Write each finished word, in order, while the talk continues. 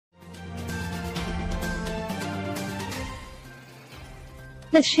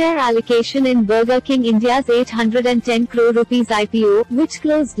The share allocation in Burger King India's 810 crore rupees IPO, which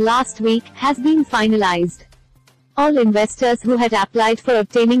closed last week, has been finalized. All investors who had applied for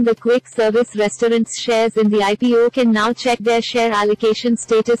obtaining the quick service restaurant's shares in the IPO can now check their share allocation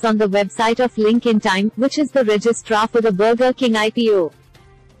status on the website of Link in Time, which is the registrar for the Burger King IPO.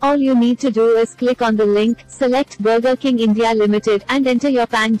 All you need to do is click on the link, select Burger King India Limited, and enter your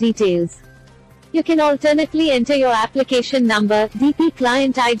PAN details. You can alternately enter your application number, DP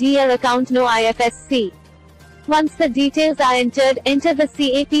client ID or account no IFSC. Once the details are entered, enter the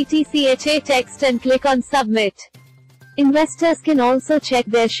CAPTCHA text and click on Submit. Investors can also check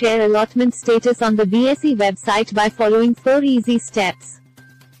their share allotment status on the BSE website by following 4 easy steps.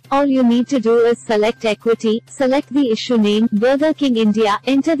 All you need to do is select equity, select the issue name, Burger King India,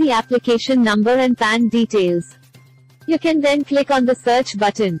 enter the application number and PAN details. You can then click on the search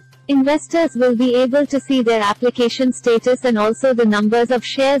button. Investors will be able to see their application status and also the numbers of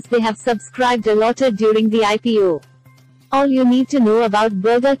shares they have subscribed allotted during the IPO. All you need to know about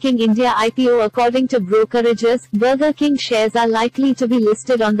Burger King India IPO: according to brokerages, Burger King shares are likely to be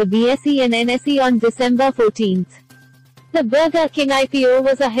listed on the BSE and NSE on December 14th. The Burger King IPO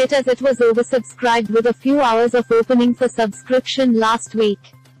was a hit as it was oversubscribed with a few hours of opening for subscription last week.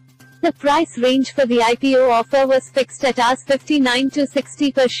 The price range for the IPO offer was fixed at Rs 59 to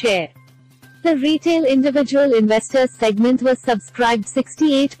 60 per share. The retail individual investors segment was subscribed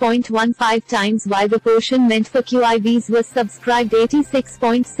 68.15 times while the portion meant for QIBs was subscribed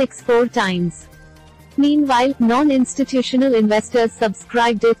 86.64 times. Meanwhile, non-institutional investors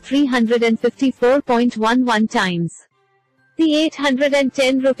subscribed it 354.11 times. The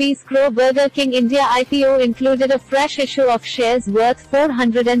 810 rupees crore Burger King India IPO included a fresh issue of shares worth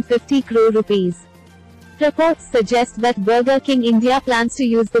 450 crore rupees. Reports suggest that Burger King India plans to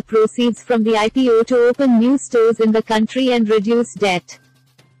use the proceeds from the IPO to open new stores in the country and reduce debt.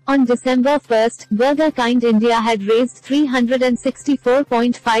 On December 1st, Burger King India had raised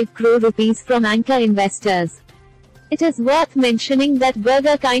 364.5 crore rupees from anchor investors. It is worth mentioning that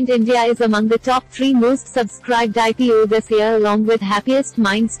Burger King India is among the top 3 most subscribed IPO this year along with Happiest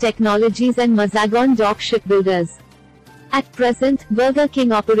Minds Technologies and Mazagon Dock Shipbuilders. At present, Burger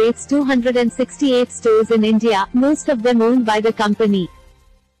King operates 268 stores in India, most of them owned by the company.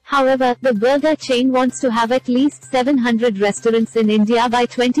 However, the burger chain wants to have at least 700 restaurants in India by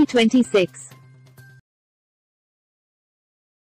 2026.